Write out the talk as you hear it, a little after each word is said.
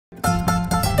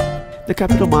The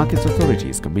Capital Markets Authority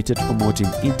is committed to promoting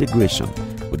integration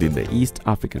within the East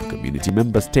African Community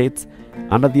member states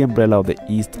under the umbrella of the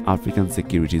East African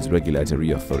Securities Regulatory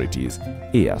Authorities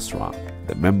 (EASRA).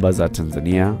 The members are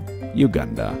Tanzania,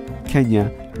 Uganda,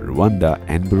 Kenya, Rwanda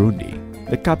and Burundi.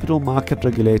 The capital market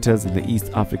regulators in the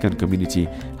East African Community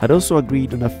had also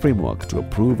agreed on a framework to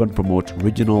approve and promote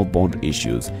regional bond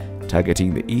issues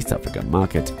targeting the East African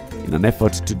market in an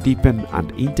effort to deepen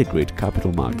and integrate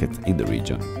capital markets in the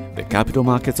region. The Capital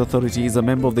Markets Authority is a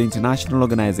member of the International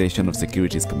Organization of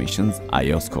Securities Commissions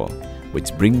 (IOSCO),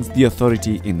 which brings the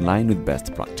authority in line with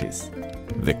best practice.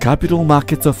 The Capital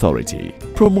Markets Authority,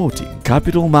 promoting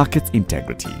capital markets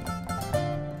integrity.